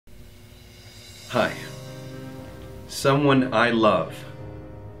Hi. Someone I love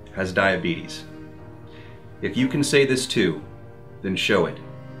has diabetes. If you can say this too, then show it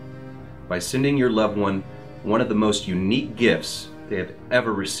by sending your loved one of the most unique gifts they have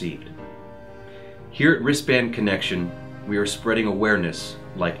ever received. Here at Wristband Connection, we are spreading awareness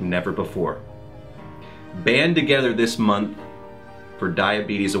like never before. Band together this month for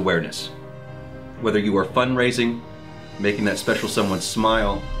diabetes awareness. Whether you are fundraising, making that special someone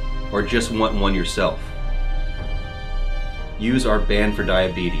smile, or just want one yourself. Use our Band for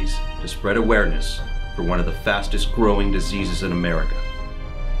Diabetes to spread awareness for one of the fastest growing diseases in America.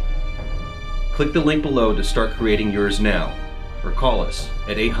 Click the link below to start creating yours now, or call us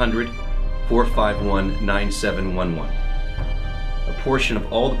at 800-451-9711. A portion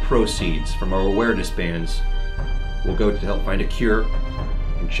of all the proceeds from our awareness bands will go to help find a cure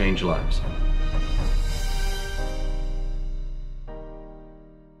and change lives.